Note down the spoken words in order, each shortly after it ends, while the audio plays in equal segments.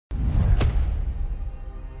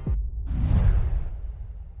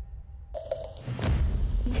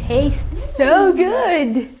tastes so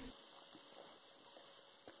good!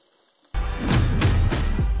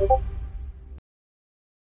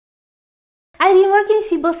 I've been working with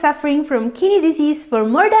people suffering from kidney disease for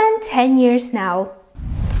more than 10 years now.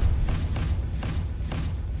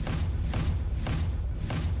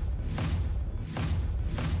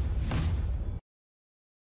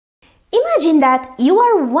 Imagine that you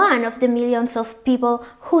are one of the millions of people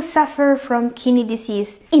who suffer from kidney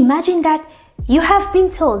disease. Imagine that you have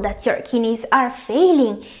been told that your kidneys are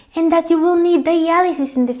failing and that you will need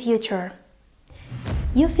dialysis in the future.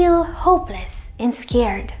 You feel hopeless and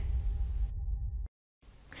scared.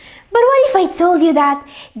 But what if I told you that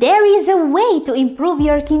there is a way to improve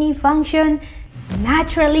your kidney function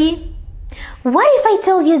naturally? What if I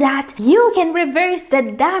told you that you can reverse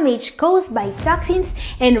the damage caused by toxins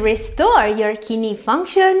and restore your kidney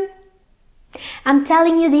function? I'm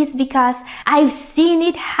telling you this because I've seen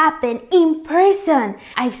it happen in person.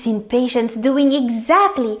 I've seen patients doing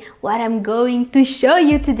exactly what I'm going to show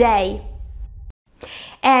you today.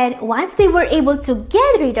 And once they were able to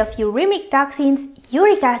get rid of uremic toxins,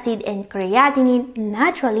 uric acid and creatinine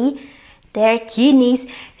naturally, their kidneys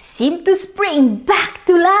seemed to spring back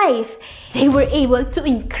to life. They were able to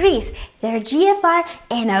increase their GFR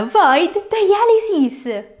and avoid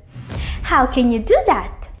dialysis. How can you do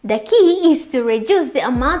that? The key is to reduce the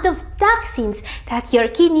amount of toxins that your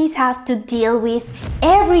kidneys have to deal with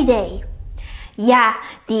every day. Yeah,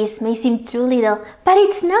 this may seem too little, but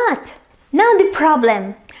it's not. Now the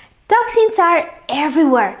problem. Toxins are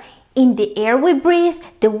everywhere. In the air we breathe,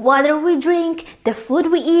 the water we drink, the food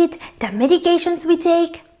we eat, the medications we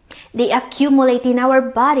take. They accumulate in our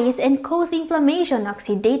bodies and cause inflammation,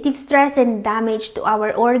 oxidative stress, and damage to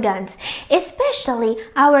our organs, especially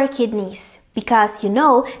our kidneys. Because you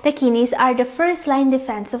know, the kidneys are the first line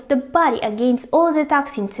defense of the body against all the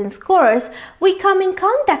toxins and scores we come in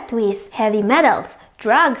contact with. Heavy metals,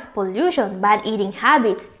 drugs, pollution, bad eating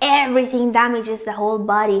habits, everything damages the whole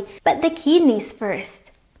body, but the kidneys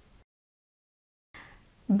first.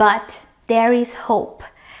 But there is hope.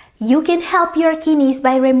 You can help your kidneys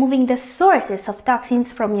by removing the sources of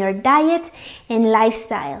toxins from your diet and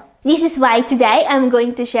lifestyle. This is why today I'm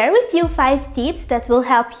going to share with you 5 tips that will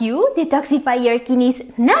help you detoxify your kidneys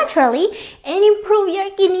naturally and improve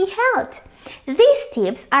your kidney health. These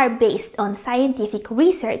tips are based on scientific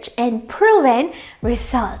research and proven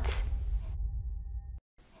results.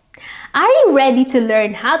 Are you ready to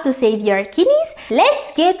learn how to save your kidneys?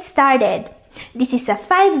 Let's get started. This is a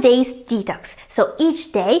 5 days detox, so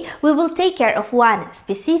each day we will take care of one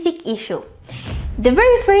specific issue. The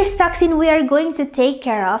very first toxin we are going to take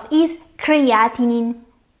care of is creatinine.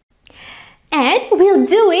 And we'll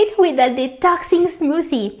do it with a detoxing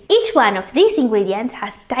smoothie. Each one of these ingredients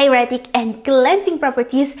has diuretic and cleansing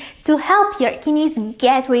properties to help your kidneys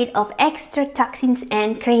get rid of extra toxins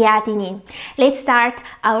and creatinine. Let's start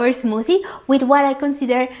our smoothie with what I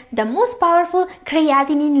consider the most powerful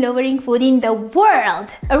creatinine-lowering food in the world.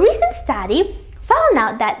 A recent study found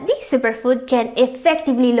out that this superfood can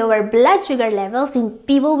effectively lower blood sugar levels in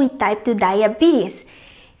people with type 2 diabetes.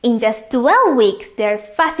 In just 12 weeks, their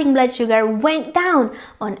fasting blood sugar went down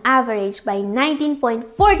on average by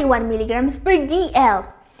 19.41 milligrams per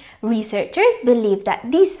DL. Researchers believe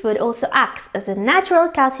that this food also acts as a natural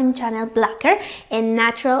calcium channel blocker and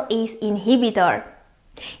natural ACE inhibitor.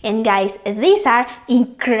 And guys, these are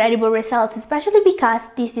incredible results, especially because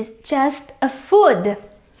this is just a food.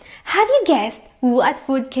 Have you guessed what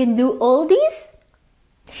food can do all this?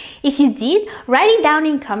 If you did, write it down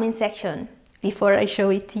in comment section before I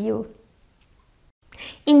show it to you.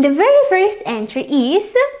 In the very first entry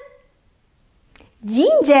is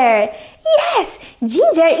ginger. Yes,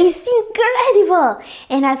 ginger is incredible,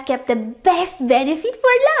 and I've kept the best benefit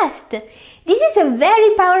for last. This is a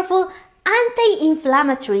very powerful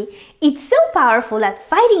anti-inflammatory. It's so powerful at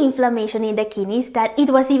fighting inflammation in the kidneys that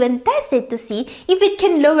it was even tested to see if it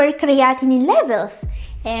can lower creatinine levels,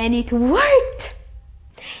 and it worked.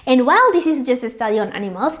 And while this is just a study on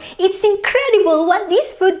animals, it's incredible what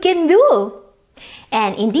this food can do.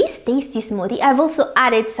 And in this tasty smoothie, I've also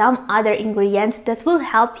added some other ingredients that will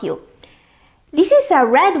help you. This is a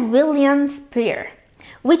red Williams pear,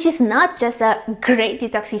 which is not just a great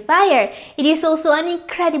detoxifier, it is also an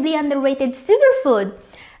incredibly underrated superfood.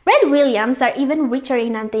 Red Williams are even richer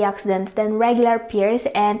in antioxidants than regular pears,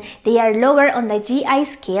 and they are lower on the GI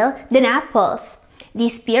scale than apples.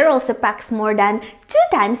 This pear also packs more than 2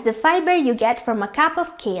 times the fiber you get from a cup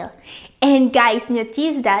of kale. And guys,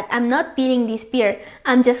 notice that I'm not peeling this pear,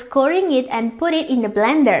 I'm just coring it and put it in the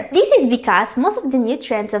blender. This is because most of the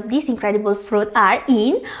nutrients of this incredible fruit are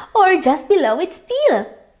in or just below its peel.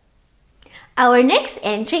 Our next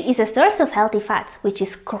entry is a source of healthy fats, which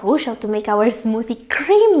is crucial to make our smoothie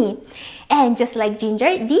creamy. And just like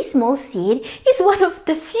ginger, this small seed is one of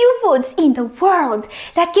the few foods in the world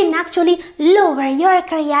that can actually lower your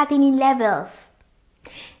creatinine levels.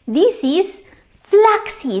 This is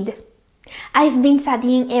flaxseed. I've been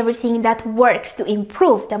studying everything that works to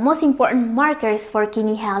improve the most important markers for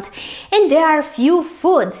kidney health, and there are few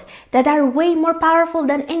foods that are way more powerful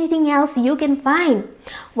than anything else you can find.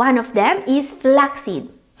 One of them is flaxseed.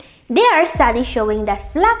 There are studies showing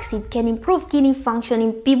that flaxseed can improve kidney function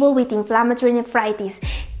in people with inflammatory nephritis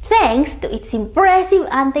thanks to its impressive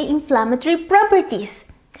anti-inflammatory properties.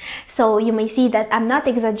 So you may see that I'm not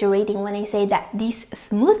exaggerating when I say that this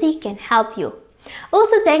smoothie can help you.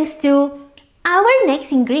 Also thanks to our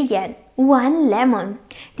next ingredient, 1 lemon.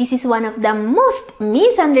 This is one of the most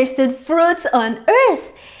misunderstood fruits on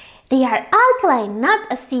earth. They are alkaline, not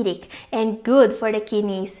acidic, and good for the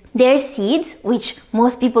kidneys. Their seeds, which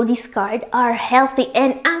most people discard, are healthy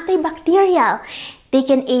and antibacterial. They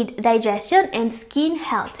can aid digestion and skin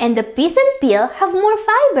health. And the pith and peel have more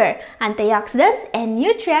fiber, antioxidants, and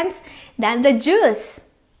nutrients than the juice.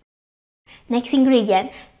 Next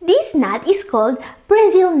ingredient. This nut is called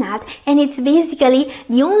Brazil nut, and it's basically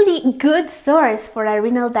the only good source for a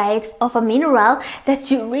renal diet of a mineral that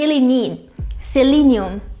you really need,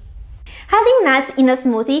 selenium. Having nuts in a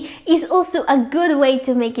smoothie is also a good way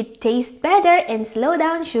to make it taste better and slow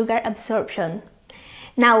down sugar absorption.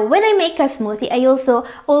 Now, when I make a smoothie, I also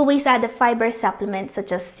always add a fiber supplement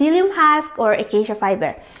such as psyllium husk or acacia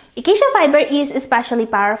fiber. Acacia fiber is especially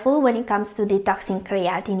powerful when it comes to detoxing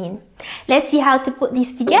creatinine. Let's see how to put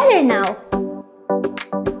this together now.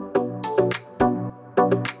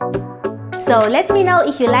 So let me know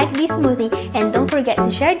if you like this smoothie, and don't forget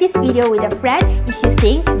to share this video with a friend if you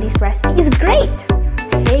think this recipe is great.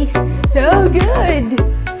 Tastes so good!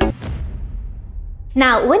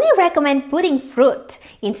 Now, when I recommend putting fruit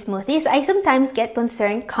in smoothies, I sometimes get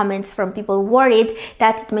concerned comments from people worried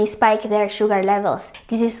that it may spike their sugar levels.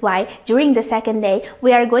 This is why during the second day,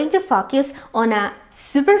 we are going to focus on a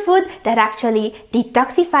superfood that actually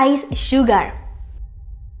detoxifies sugar.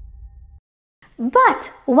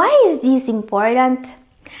 But why is this important?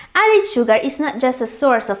 Added sugar is not just a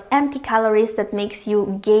source of empty calories that makes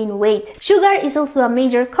you gain weight. Sugar is also a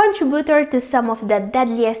major contributor to some of the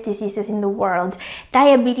deadliest diseases in the world,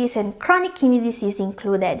 diabetes and chronic kidney disease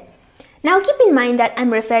included. Now keep in mind that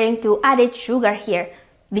I'm referring to added sugar here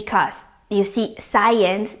because, you see,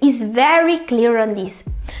 science is very clear on this.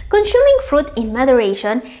 Consuming fruit in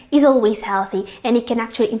moderation is always healthy, and it can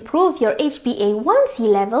actually improve your HbA1c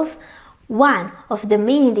levels, one of the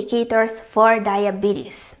main indicators for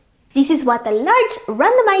diabetes. This is what a large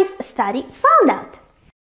randomized study found out.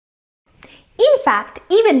 In fact,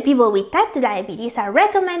 even people with type 2 diabetes are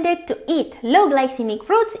recommended to eat low glycemic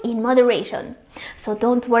fruits in moderation. So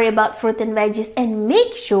don't worry about fruit and veggies, and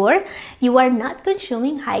make sure you are not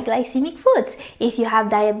consuming high glycemic foods if you have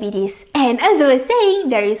diabetes. And as I was saying,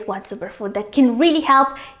 there is one superfood that can really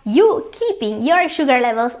help you keeping your sugar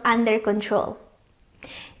levels under control.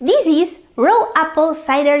 This is raw apple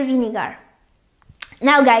cider vinegar.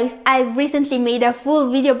 Now guys, I've recently made a full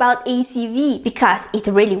video about ACV because it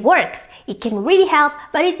really works. It can really help,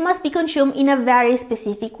 but it must be consumed in a very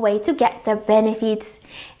specific way to get the benefits.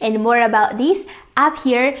 And more about this up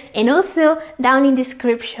here and also down in the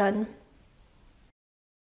description.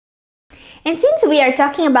 And since we are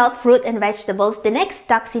talking about fruit and vegetables, the next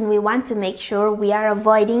toxin we want to make sure we are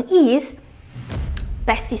avoiding is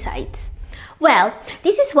pesticides. Well,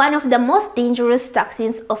 this is one of the most dangerous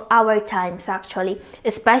toxins of our times actually,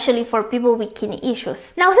 especially for people with kidney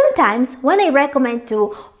issues. Now sometimes when I recommend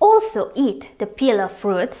to also eat the peel of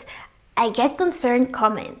fruits, I get concerned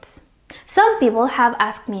comments. Some people have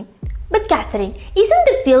asked me, "But Catherine, isn't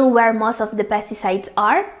the peel where most of the pesticides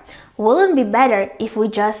are? Wouldn't it be better if we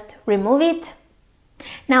just remove it?"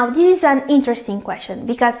 Now this is an interesting question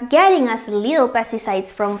because getting as little pesticides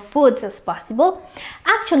from foods as possible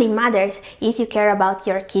actually matters if you care about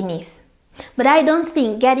your kidneys. But I don't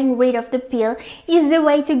think getting rid of the peel is the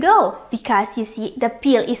way to go because you see, the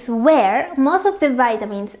peel is where most of the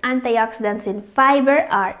vitamins, antioxidants and fiber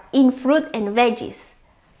are in fruit and veggies.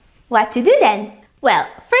 What to do then? Well,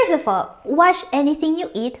 first of all, wash anything you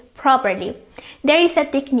eat properly. There is a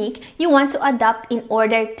technique you want to adopt in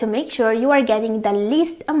order to make sure you are getting the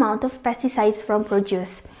least amount of pesticides from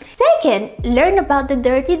produce. Second, learn about the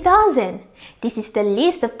Dirty Dozen. This is the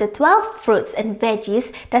list of the 12 fruits and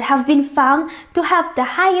veggies that have been found to have the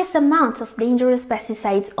highest amounts of dangerous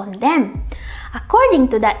pesticides on them. According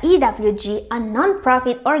to the EWG, a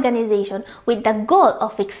non-profit organization with the goal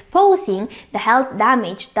of exposing the health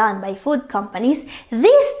damage done by food companies,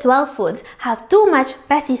 these 12 foods have too much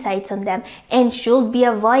pesticides on them and should be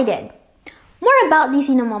avoided. More about this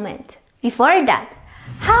in a moment. Before that,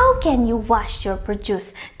 how can you wash your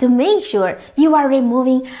produce to make sure you are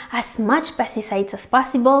removing as much pesticides as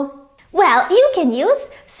possible? Well, you can use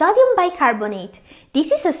sodium bicarbonate.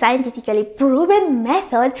 This is a scientifically proven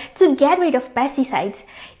method to get rid of pesticides.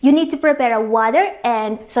 You need to prepare a water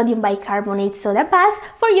and sodium bicarbonate soda bath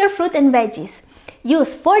for your fruit and veggies. Use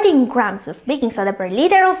 14 grams of baking soda per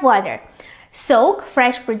liter of water. Soak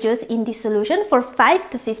fresh produce in this solution for 5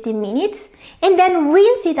 to 15 minutes and then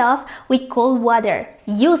rinse it off with cold water.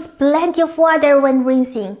 Use plenty of water when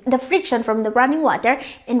rinsing. The friction from the running water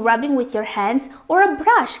and rubbing with your hands or a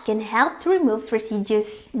brush can help to remove residues.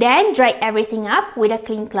 Then dry everything up with a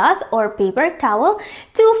clean cloth or paper towel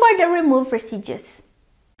to further remove residues.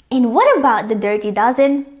 And what about the Dirty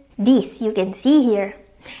Dozen? This you can see here.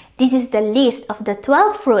 This is the list of the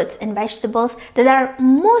 12 fruits and vegetables that are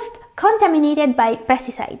most contaminated by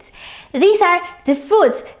pesticides. These are the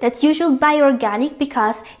foods that you should buy organic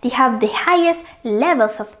because they have the highest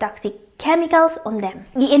levels of toxic chemicals on them.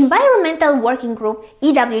 The Environmental Working Group,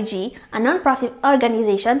 EWG, a non-profit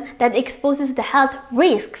organization that exposes the health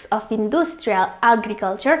risks of industrial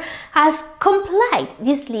agriculture, has complied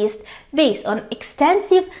this list based on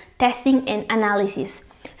extensive testing and analysis.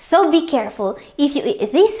 So be careful if you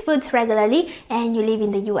eat these foods regularly and you live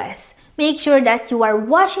in the US. Make sure that you are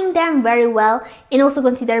washing them very well and also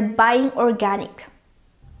consider buying organic.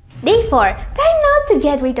 Day 4. Time now to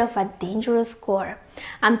get rid of a dangerous core.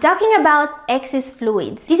 I'm talking about excess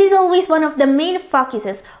fluids. This is always one of the main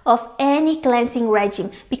focuses of any cleansing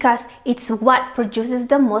regime because it's what produces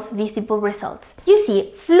the most visible results. You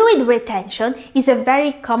see, fluid retention is a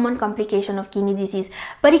very common complication of kidney disease,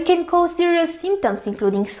 but it can cause serious symptoms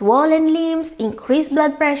including swollen limbs, increased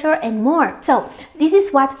blood pressure, and more. So, this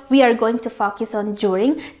is what we are going to focus on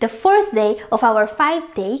during the 4th day of our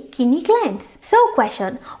 5-day kidney cleanse. So,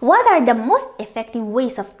 question, what are the most effective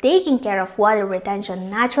ways of taking care of water retention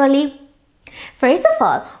naturally? First of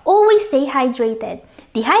all, always stay hydrated.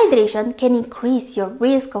 Dehydration can increase your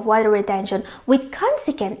risk of water retention with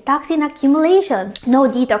consequent toxin accumulation. No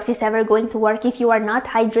detox is ever going to work if you are not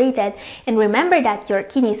hydrated. And remember that your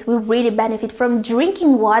kidneys will really benefit from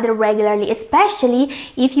drinking water regularly, especially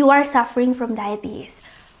if you are suffering from diabetes.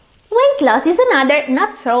 Weight loss is another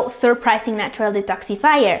not so surprising natural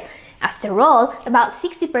detoxifier. After all, about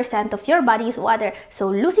 60% of your body is water, so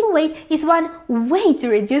losing weight is one way to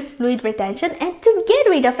reduce fluid retention and to get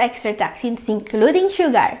rid of extra toxins, including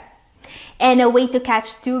sugar. And a way to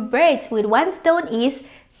catch 2 birds with 1 stone is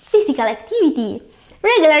physical activity.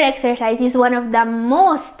 Regular exercise is one of the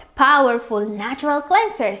most powerful natural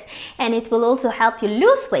cleansers, and it will also help you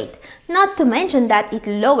lose weight, not to mention that it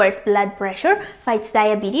lowers blood pressure, fights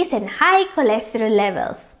diabetes and high cholesterol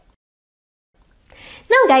levels.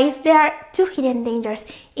 Now guys, there are 2 hidden dangers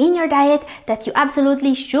in your diet that you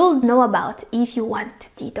absolutely should know about if you want to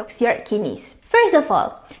detox your kidneys. First of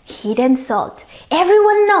all, hidden salt.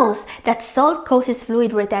 Everyone knows that salt causes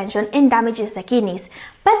fluid retention and damages the kidneys.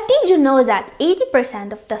 But did you know that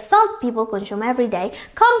 80% of the salt people consume every day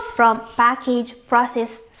comes from packaged,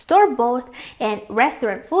 processed, store-bought, and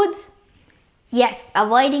restaurant foods? Yes,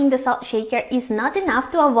 avoiding the salt shaker is not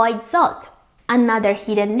enough to avoid salt. Another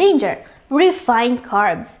hidden danger. Refined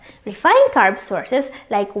carbs. Refined carb sources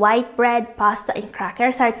like white bread, pasta, and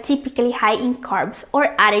crackers are typically high in carbs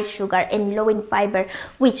or added sugar and low in fiber,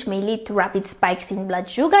 which may lead to rapid spikes in blood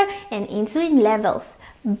sugar and insulin levels.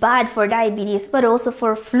 Bad for diabetes but also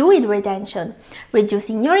for fluid retention.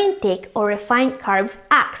 Reducing your intake of refined carbs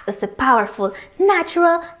acts as a powerful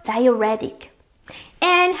natural diuretic.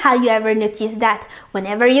 And have you ever noticed that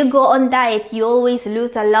whenever you go on diet, you always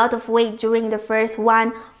lose a lot of weight during the first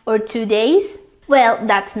 1 or 2 days? Well,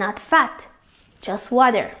 that's not fat, just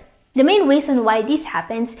water. The main reason why this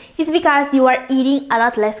happens is because you are eating a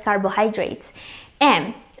lot less carbohydrates.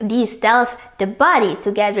 And this tells the body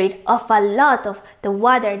to get rid of a lot of the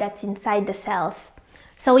water that's inside the cells.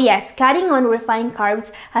 So yes, cutting on refined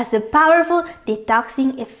carbs has a powerful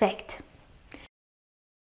detoxing effect.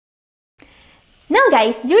 Now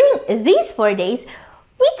guys, during these 4 days,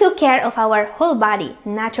 we took care of our whole body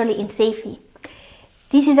naturally and safely.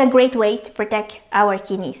 This is a great way to protect our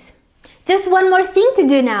kidneys. Just one more thing to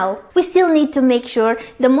do now. We still need to make sure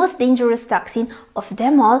the most dangerous toxin of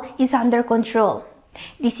them all is under control.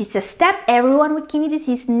 This is a step everyone with kidney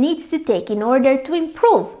disease needs to take in order to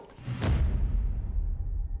improve.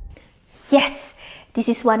 Yes, this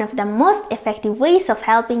is one of the most effective ways of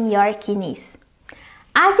helping your kidneys.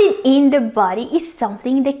 Acid in the body is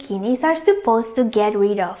something the kidneys are supposed to get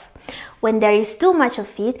rid of. When there is too much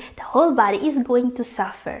of it, the whole body is going to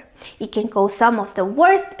suffer. It can cause some of the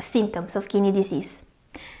worst symptoms of kidney disease.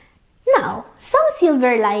 Now, some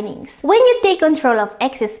silver linings. When you take control of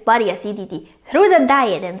excess body acidity through the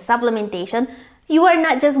diet and supplementation, you are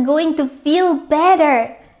not just going to feel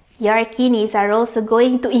better. Your kidneys are also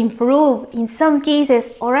going to improve in some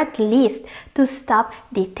cases, or at least to stop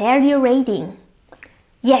deteriorating.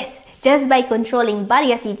 Yes, just by controlling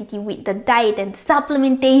body acidity with the diet and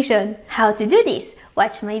supplementation. How to do this?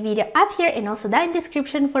 Watch my video up here and also down in the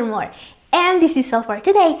description for more. And this is all for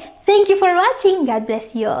today. Thank you for watching. God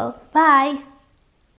bless you all. Bye.